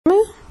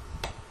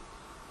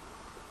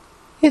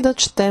і до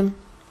чти.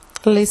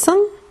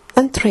 Listen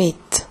and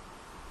read.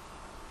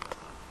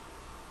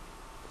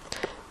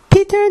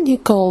 Peter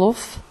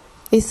Nikolov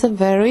is a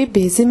very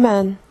busy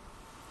man.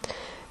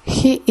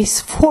 He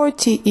is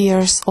 40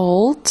 years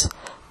old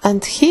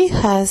and he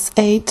has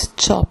 8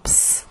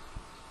 jobs.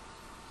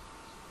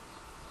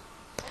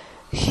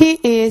 He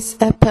is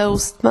a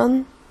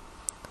postman,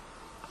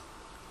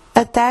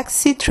 a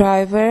taxi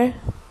driver,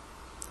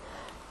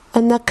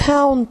 an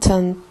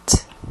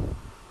accountant,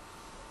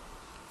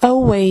 a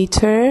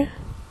waiter,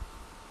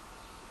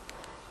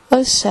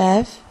 a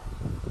chef,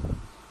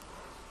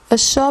 a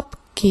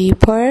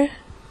shopkeeper,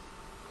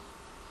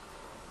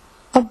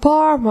 a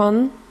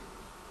barman,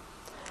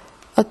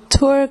 a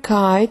tour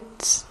guide,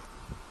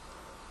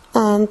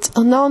 and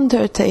an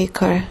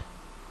undertaker.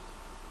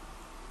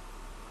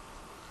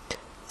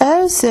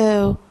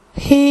 Also,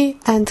 he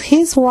and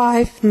his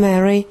wife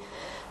Mary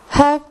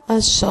have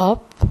a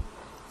shop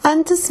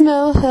and a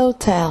small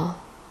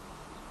hotel.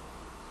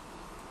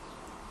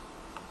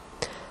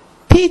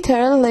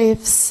 Peter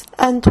lives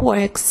and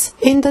works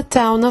in the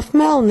town of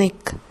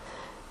Melnik,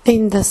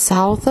 in the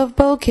south of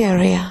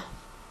Bulgaria.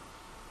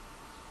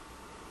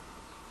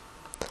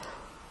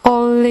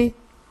 Only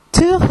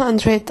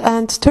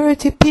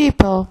 230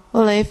 people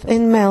live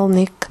in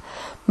Melnik,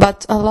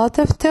 but a lot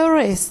of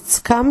tourists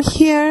come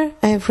here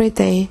every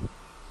day.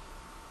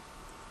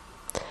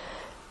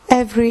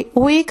 Every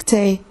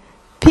weekday,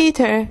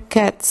 Peter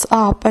gets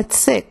up at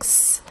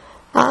 6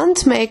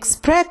 and makes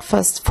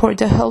breakfast for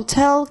the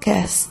hotel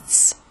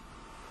guests.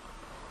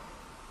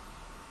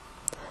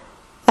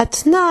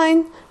 At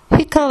 9,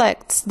 he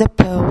collects the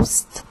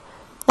post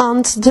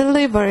and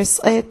delivers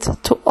it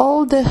to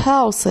all the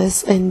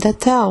houses in the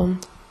town.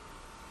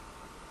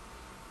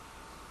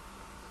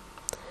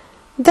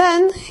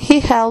 Then he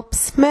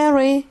helps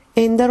Mary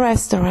in the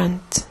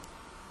restaurant.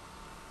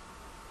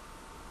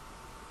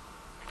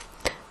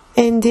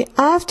 In the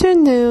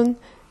afternoon,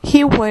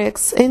 he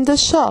works in the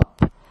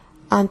shop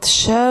and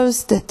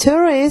shows the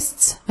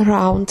tourists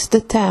around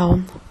the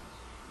town.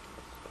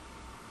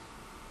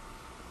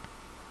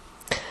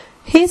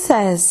 He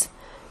says,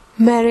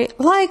 Mary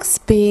likes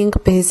being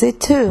busy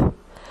too.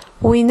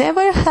 We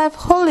never have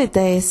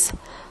holidays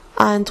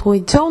and we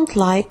don't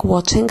like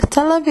watching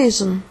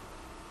television.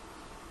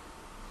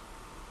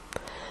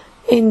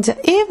 In the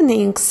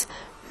evenings,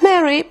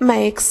 Mary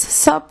makes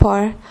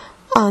supper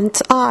and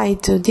I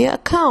do the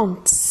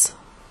accounts.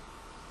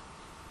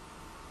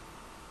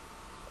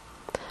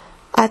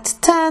 At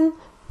 10,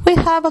 we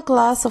have a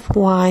glass of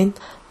wine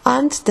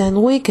and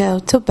then we go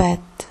to bed.